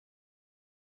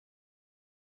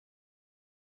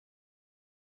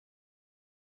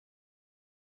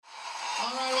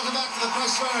for the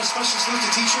Price Right, our special salute to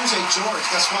teachers. Hey, George,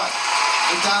 guess what?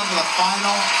 We're down to the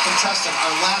final contestant, our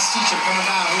last teacher coming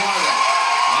down. Who are they?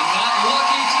 And that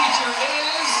lucky teacher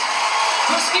is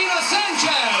Cristina Sanchez.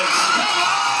 Come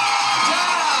on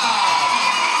down.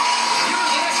 You're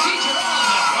the next teacher on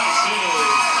The Price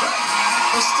is Right.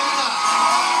 Cristina.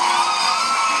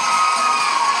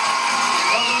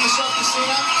 Welcome to the show,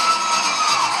 Cristina.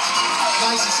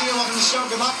 Nice to see you. Welcome to the show.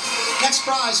 Good luck. Next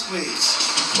prize, please.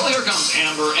 Well, here comes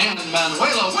Amber and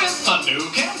Manuela with a new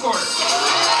camcorder.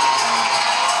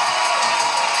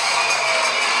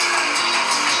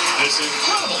 This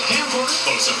incredible camcorder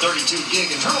boasts a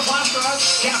 32-gig internal flash drive,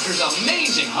 captures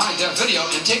amazing high-def video,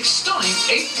 and takes stunning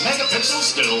 8-megapixel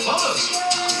still photos.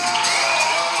 Thank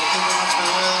you very much,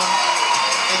 Manuela.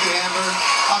 Thank you, Amber.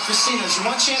 Cristina, there's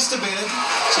one chance to bid,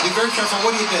 so be very careful.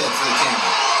 What do you bid for the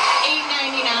camera?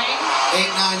 $8.99.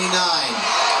 $8.99.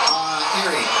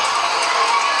 Erie.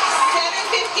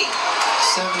 $7.50.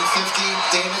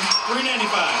 $7.50. David. $3.95.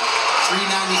 $3.95.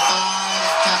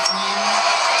 Kathleen.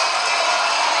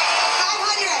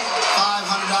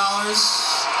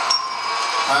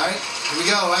 $500. All right, here we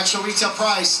go. Actual retail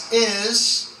price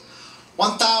is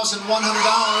 $1,100.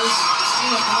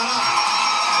 Cristina, come on up.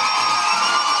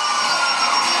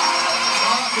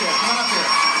 Come on up here. Come on up here.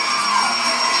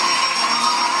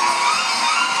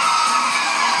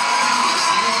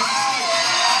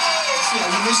 Are you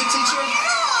a music teacher? No,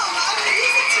 I'm a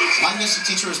music teacher. My music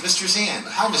teacher is Mr. Zan.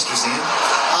 Hi, Mr. Zan.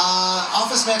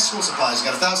 Office Max School Supplies.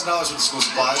 You got $1,000 worth of school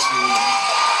supplies. I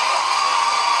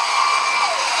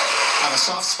have a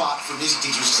soft spot for music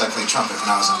teachers because I played trumpet when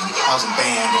I was in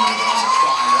band and I was in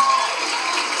choir.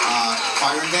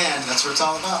 Choir and band, that's what it's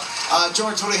all about.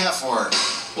 George, what do you have for her?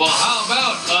 Well, how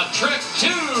about a trip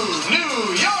to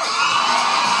New York?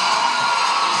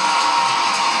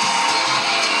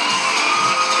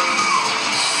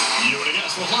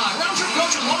 Will fly round trip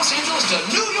coach from Los Angeles to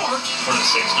New York for a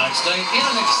 6-night stay in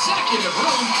an executive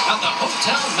room at the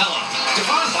Hotel Mela.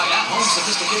 Defined by at-home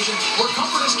sophistication, where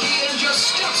comfort is key and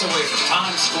just steps away from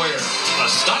Times Square.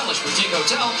 A stylish boutique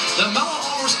hotel, the Mela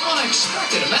offers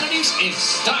unexpected amenities in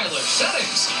stylish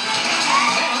settings.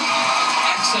 And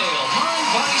Exhale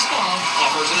Mind Body Spa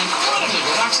offers an incredibly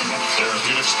relaxing and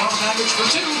therapeutic spa package for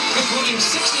two, including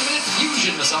 60-minute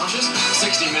fusion massages,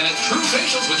 60-minute true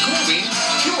facials with cool beam,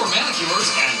 pure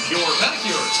manicures, and pure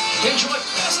pedicures. Enjoy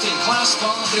best-in-class spa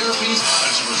therapies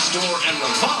as you restore and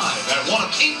revive at one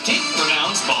of 18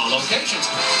 renowned spa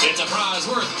locations. It's a prize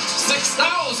worth $6,937.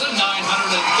 Thank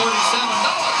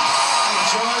you,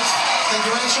 George. Thank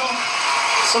you, Rachel.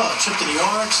 So, a trip to New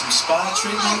York, some spa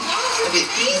treatment. Maybe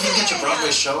you can get your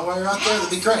Broadway show while you're out there.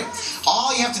 That'd be great.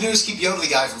 All you have to do is keep Yodeling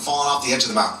Guy from falling off the edge of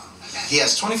the mountain. He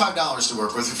has $25 to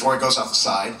work with before he goes off the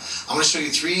side. I'm going to show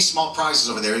you 3 small prizes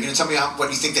over there. You're going to tell me what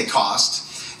you think they cost.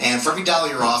 And for every dollar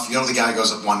you're off, Yodeling Guy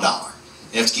goes up $1.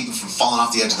 You have to keep him from falling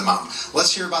off the edge of the mountain.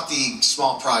 Let's hear about the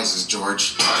small prizes,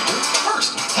 George.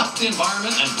 First, help the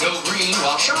environment and go green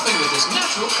while shopping with this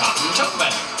natural cotton tote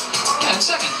bag. And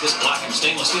second, this blackened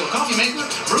stainless steel coffee maker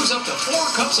brews up to 4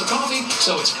 cups of coffee,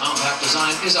 so its compact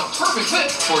design is a perfect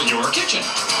fit for your kitchen.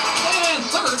 And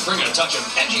third, bring a touch of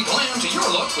edgy glam to your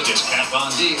look with this Kat Von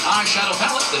D eyeshadow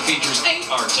palette that features 8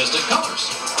 artistic colors.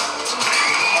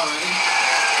 Alrighty.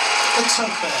 The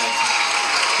tote bag.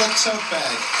 The tote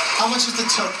bag. How much is the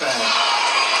tote bag?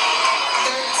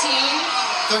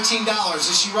 $13.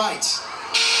 Is she right?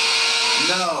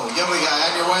 No. Yodeling Guy,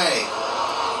 on your way.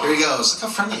 Here he goes. Look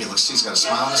how friendly he looks. He's got a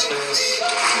smile on his face.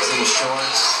 His little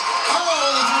shorts. Oh,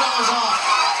 only $3 off.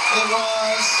 It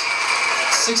was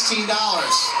 $16.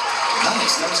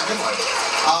 Nice. That was a good one.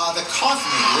 The coffee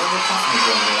maker. What coffee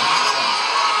maker over there?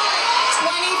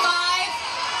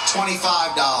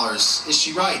 $25. Is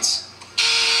she right?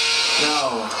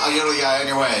 No. Yodeling Guy, on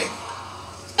your way.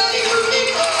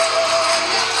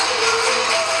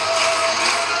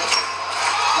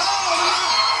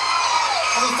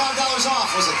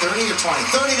 Off. Was it 30 or 20?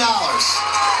 $30.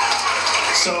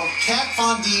 So Kat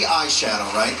Von D eyeshadow,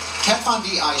 right? Kat Von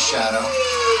D eyeshadow,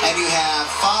 and you have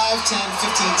 $5, $10,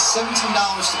 $15, $17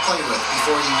 to play with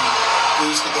before you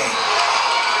lose the game.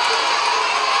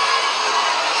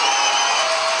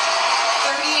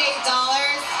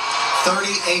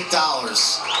 $38.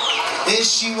 Is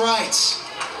she right?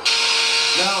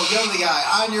 No. Yodeling Guy,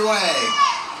 on your way.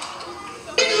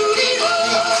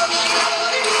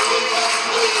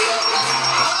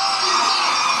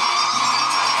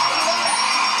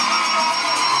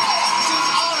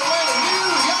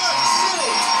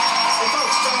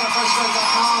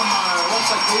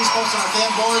 Please post on our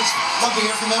fan boards. Love to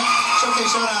hear from them.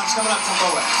 Showcase Showdown is coming up. Don't go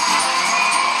away.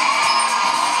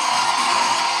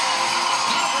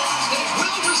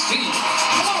 Will receive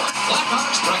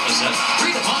Narcotics breakfast set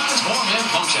redefines form and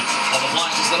function. Home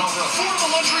appliances that offer affordable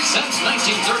luxury since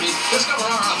 1930. Discover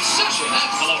our obsession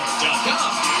at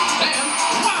Valora.com. And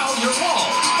wow your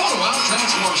walls. Photo Wow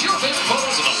transforms your favorite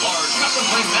photos into large custom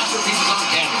frame masterpieces on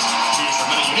canvas. Choose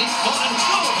from many unique, fun, and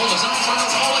colorful design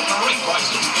styles, all at great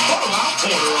prices. Photo Wow,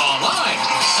 order online.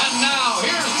 And now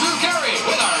here's Drew Carey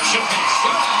with our showcase.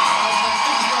 Go ahead.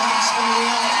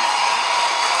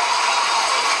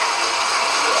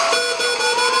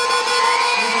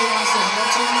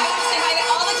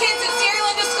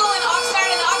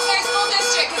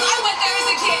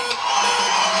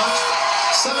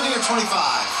 $70 or $25?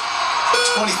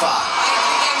 $25.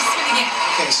 Spin again.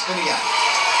 Okay, spin again.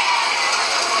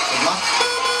 Good luck.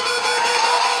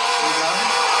 Here we go.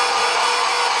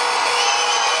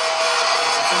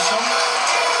 It's official.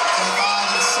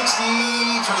 25 and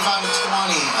 60. 25 and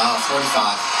 20. Oh, 45.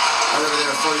 Right over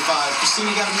there, 45. Christina,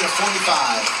 you got to be a 45.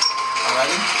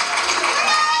 Alrighty.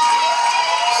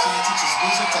 Christina teaches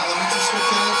music to elementary school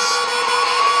kids.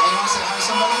 You want to say hi to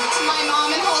somebody? To my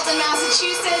mom in Holden,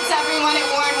 Massachusetts, everyone at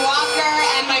Warren Walker,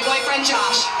 and my boyfriend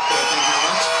Josh. Okay, thank you very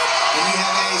much. And you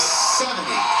have a 70.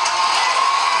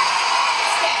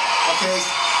 Okay,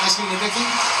 nice meeting you, Vicky.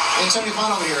 Antonio,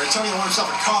 come on over here. Antonio won himself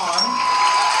a car.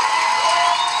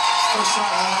 First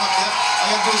shot, line up. Yep. All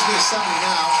you have to do is be a 70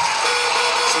 now.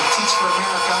 So Teach for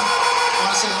America.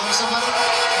 Want to say hello to somebody?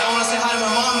 I want to say hi to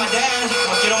my mom, my dad,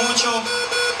 my kiddo mucho.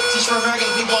 Teach for America,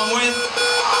 the people I'm with.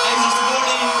 All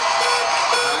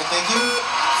right, thank you.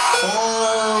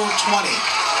 420.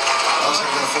 I was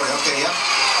going to go to 40. Okay, yep.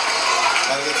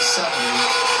 Gotta get to 70.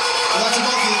 Well, that's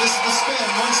both of you. This is the spin.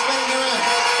 One spin and you're in.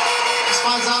 This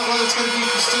finds out whether it's going to be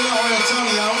Cristina or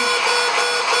Antonio.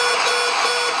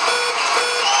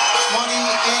 20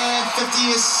 and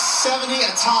 50 is 70,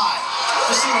 a tie.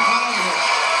 Cristina, come on over here.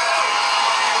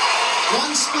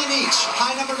 One spin each.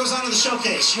 High number goes on to the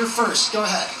showcase. You're first. Go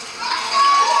ahead.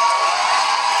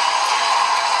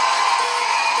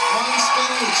 One spin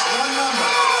each. One number.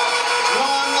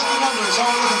 One lucky number is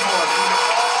all we're looking for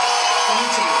from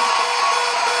each of you.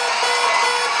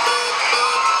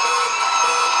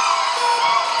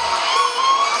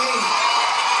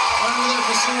 Right over there,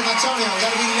 Cristina and Antonio. We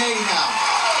got to beat an 80 now.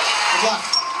 Good luck.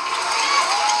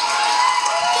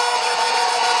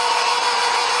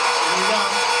 Here we go.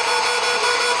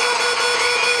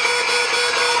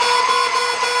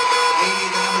 80,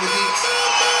 the number to beat.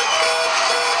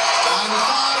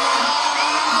 95.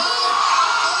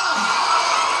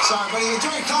 Sorry, buddy. You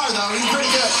enjoy your car, though. He's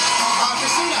pretty good.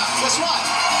 Cristina, guess what?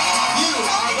 You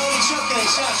are going to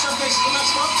showcase. Yeah, showcase is the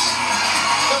next, folks.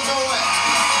 Don't go away.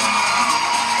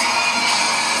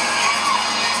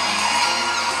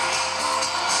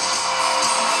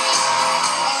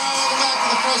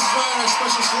 Our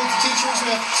special salute to teachers. We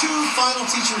have two final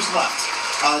teachers left,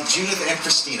 Judith and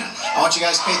Cristina. I want you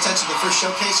guys to pay attention to the first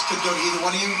showcase. Could go to either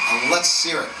one of you. Let's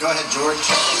hear it. Go ahead, George.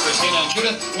 Cristina and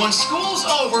Judith, when school's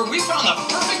over, we found the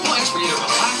perfect place for you to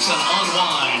relax and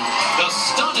unwind. The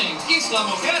stunning Isla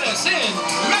Mujeres in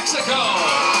Mexico.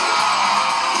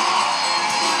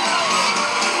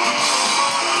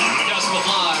 You guys will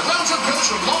fly round-trip coach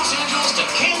from Los Angeles to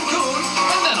Cancun,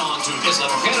 and then on to Isla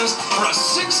Mujeres for a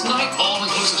 6-night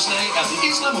all-inclusive stay at the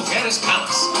Isla Mujeres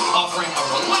Palace, offering a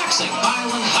relaxing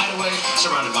island hideaway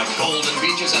surrounded by golden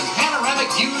beaches and panoramic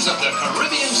views of the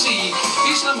Caribbean Sea.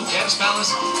 Isla Mujeres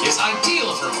Palace is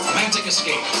ideal for a romantic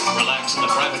escape. Relax in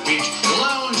the private beach,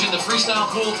 lounge in the freestyle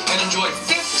pool, and enjoy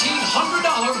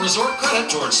 $1,500 resort credit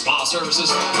towards spa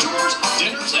services, tours,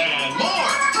 dinners, and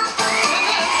more. And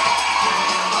then,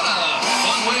 what a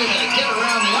fun way to get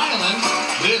around the island,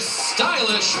 this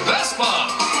stylish Vespa.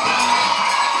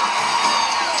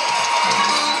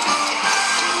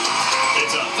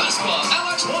 It's a Vespa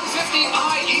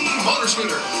LX150IE motor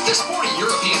scooter. This sporty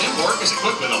European import is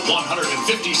equipped with a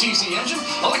 150cc engine,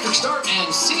 electric start, and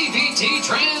CVT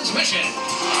transmission.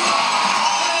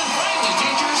 And finally,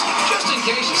 teachers, just in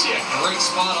case you see a great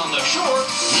spot on the shore,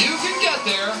 you can get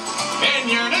there in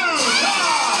your new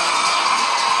car.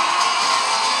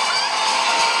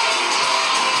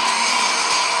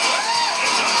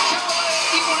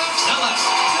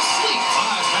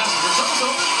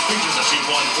 Features a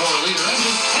 2.4-liter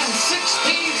engine and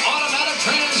 6-speed automatic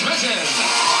transmission.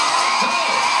 So,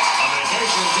 a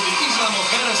vacation to the Isla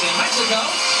Mujeres in Mexico,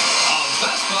 a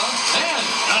Vespa, and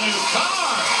a new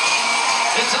car.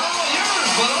 It's all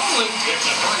yours, but only if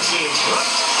the price is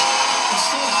right.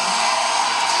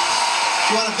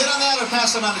 Do you want to bid on that or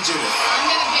pass it on to Judith? I'm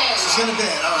going to bid. She's going to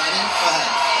bid. All right, go ahead.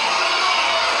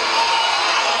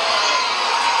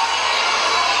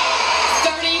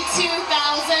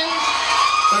 $32,000.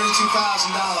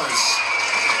 $32,000.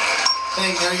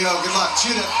 Thank There you go. Good luck.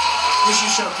 Judith, here's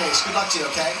your showcase. Good luck to you,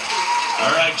 okay?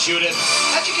 All right, Judith.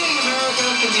 Educating America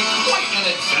can be quite an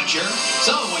adventure.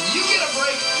 So when you get a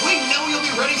break, we know you'll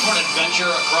be ready for an adventure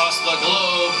across the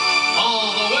globe,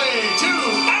 all the way to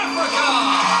Africa.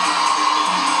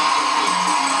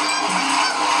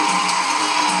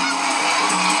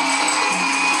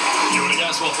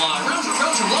 Will fly round the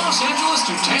coast from Los Angeles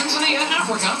to Tanzania,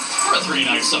 Africa for a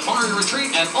 3-night safari retreat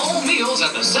and all meals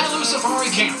at the Salu Safari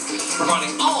Camp,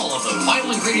 providing all of the vital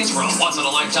ingredients for a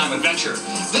once-in-a-lifetime adventure.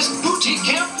 This boutique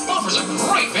camp offers a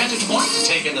great vantage point to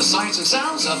take in the sights and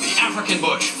sounds of the African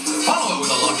bush. Follow it with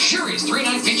a luxurious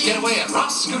 3-night beach getaway at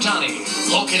Ras Kutani,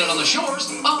 located on the shores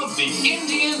of the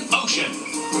Indian Ocean.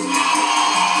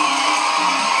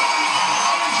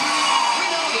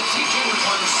 Teaching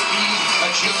requires speed,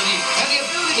 agility, and the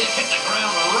ability to hit the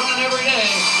ground running every day.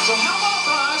 So how about a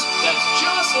prize that's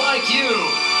just like you?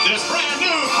 This brand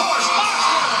new Porsche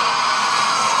Boxster!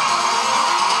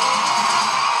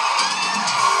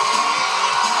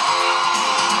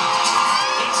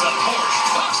 It's a Porsche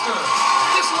Boxster!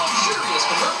 This luxurious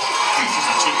convertible features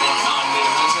a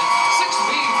 2.9-liter engine,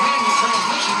 6-speed manual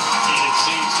transmission, heated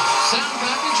seats, sound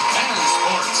package, and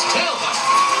sports taillight.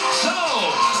 So,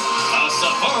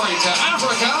 safari to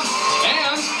Africa,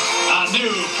 and a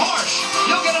new Porsche.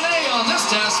 You'll get an A on this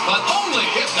test, but only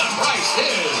if the price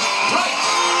is right.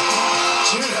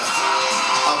 Judith,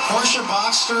 a Porsche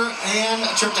Boxster and a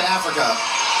trip to Africa.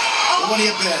 Oh, what do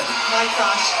you bid? My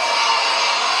gosh.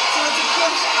 So it's a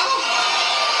Porsche.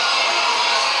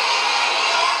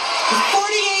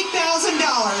 $48,000.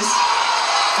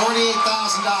 $48,000.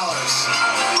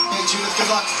 Hey, Judith, good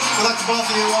luck. Good luck to both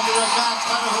of you. We'll be right back.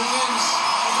 Find out who wins.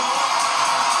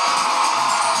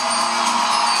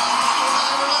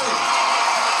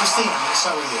 Cristina, I'm going to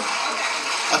start with you.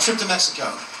 A trip to Mexico,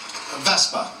 a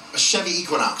Vespa, a Chevy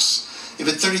Equinox. You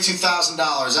bid $32,000.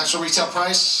 Actual retail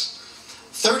price,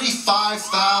 $35,811.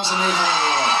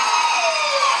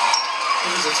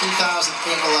 It was a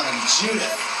 2008-11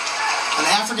 Judith. An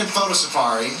African photo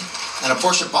safari and a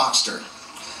Porsche Boxster.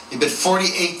 You bid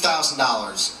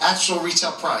 $48,000. Actual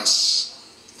retail price,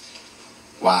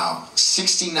 wow,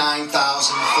 $69,485.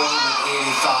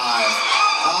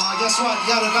 Guess what? You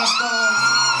got a Vespa.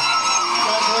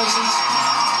 Congratulations.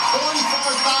 $44,928.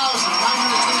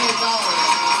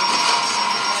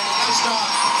 Nice job.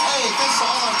 Hey, thanks to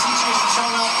all our teachers for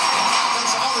showing up.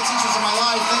 Thanks to all the teachers in my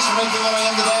life. Thanks for making me what I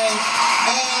am today.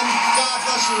 And God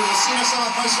bless you. We'll see you next time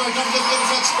on Price Right. Don't forget to get the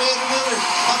next spay and neuter.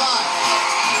 Bye-bye.